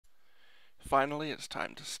Finally, it's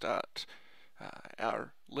time to start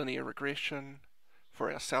our linear regression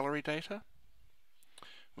for our salary data.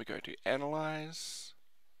 We go to Analyze,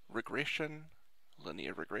 Regression,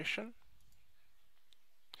 Linear Regression.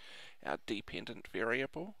 Our dependent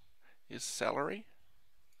variable is salary.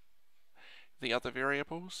 The other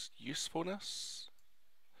variables, usefulness,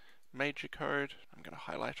 major code. I'm going to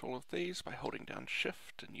highlight all of these by holding down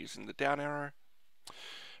Shift and using the down arrow.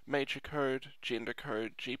 Major code, gender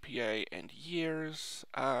code, GPA, and years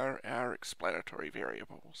are our explanatory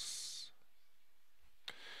variables.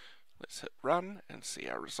 Let's hit run and see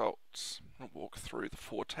our results. I'll walk through the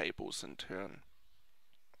 4 tables in turn.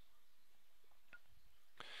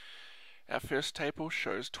 Our first table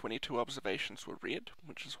shows 22 observations were read,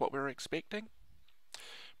 which is what we were expecting.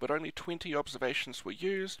 But only 20 observations were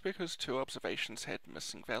used because 2 observations had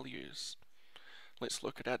missing values. Let's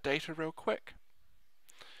look at our data real quick.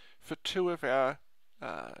 For 2 of our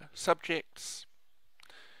subjects,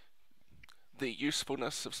 the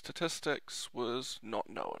usefulness of statistics was not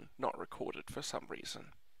known, not recorded for some reason.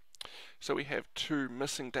 So we have 2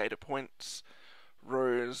 missing data points.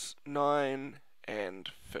 Rows 9 and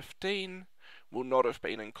 15 will not have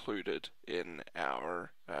been included in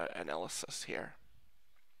our analysis here.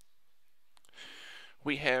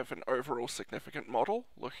 We have an overall significant model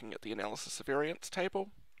looking at the analysis of variance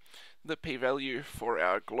table. The p-value for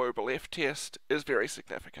our global f-test is very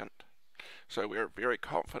significant. So we're very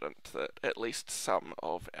confident that at least some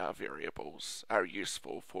of our variables are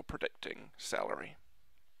useful for predicting salary.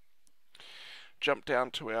 Jump down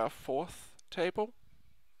to our 4th table,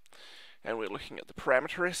 and we're looking at the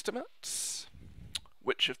parameter estimates.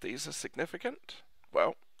 Which of these are significant?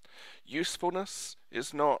 Well, usefulness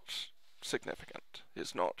is not significant,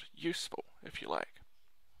 is not useful, if you like.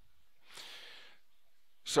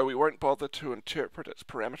 So we won't bother to interpret its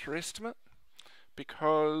parameter estimate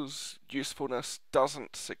because usefulness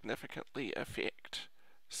doesn't significantly affect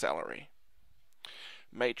salary.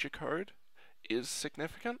 Major code is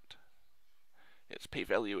significant. Its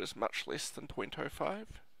p-value is much less than 0.05.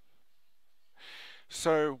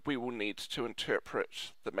 So we will need to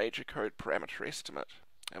interpret the major code parameter estimate,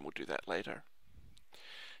 and we'll do that later.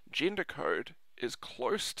 Gender code is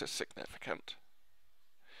close to significant.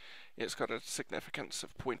 It's got a significance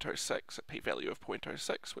of 0.06, a p-value of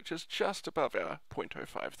 0.06, which is just above our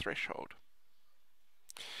 0.05 threshold.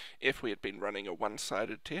 If we had been running a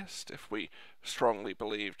one-sided test, if we strongly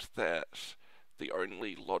believed that the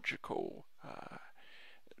only logical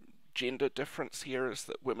gender difference here is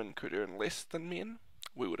that women could earn less than men,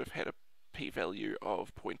 we would have had a p-value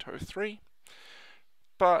of 0.03.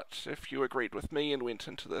 But if you agreed with me and went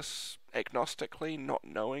into this agnostically, not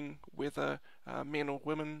knowing whether men or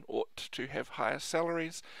women ought to have higher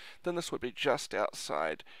salaries, then this would be just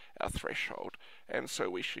outside our threshold. And so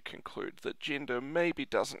we should conclude that gender maybe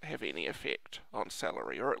doesn't have any effect on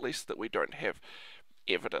salary, or at least that we don't have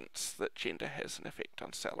evidence that gender has an effect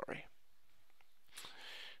on salary.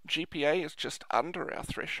 GPA is just under our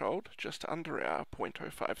threshold, just under our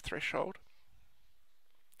 0.05 threshold.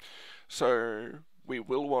 So we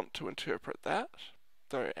will want to interpret that,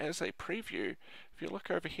 though as a preview, if you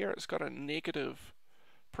look over here, it's got a negative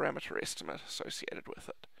parameter estimate associated with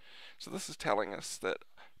it. So this is telling us that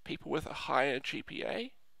people with a higher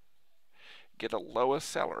GPA get a lower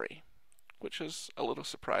salary, which is a little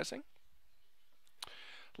surprising.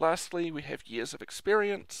 Lastly, we have years of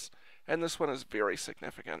experience, and this one is very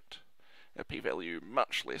significant, a p-value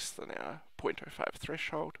much less than our 0.05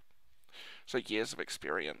 threshold. So years of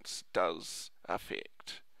experience does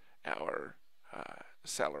affect our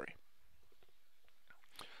salary.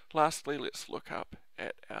 Lastly, let's look up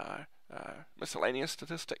at our miscellaneous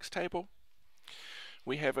statistics table.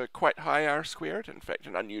 We have a quite high R-squared, in fact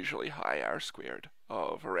an unusually high R-squared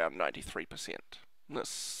of around 93%.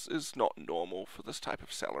 This is not normal for this type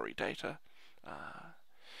of salary data.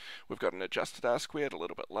 We've got an adjusted R-squared a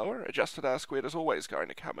little bit lower. Adjusted R-squared is always going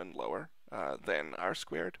to come in lower than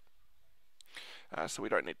R-squared. So we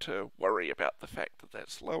don't need to worry about the fact that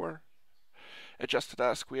that's lower. Adjusted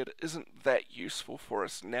R-squared isn't that useful for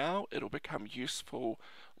us now. It'll become useful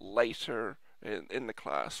later in the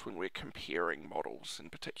class when we're comparing models, in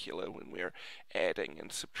particular when we're adding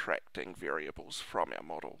and subtracting variables from our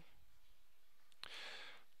model.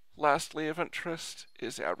 Lastly of interest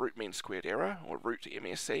is our root mean squared error, or root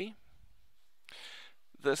MSE.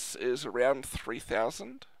 This is around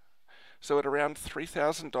 3,000. So at around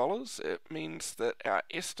 $3,000, it means that our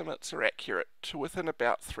estimates are accurate to within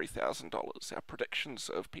about $3,000. Our predictions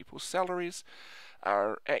of people's salaries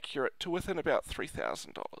are accurate to within about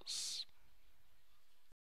 $3,000.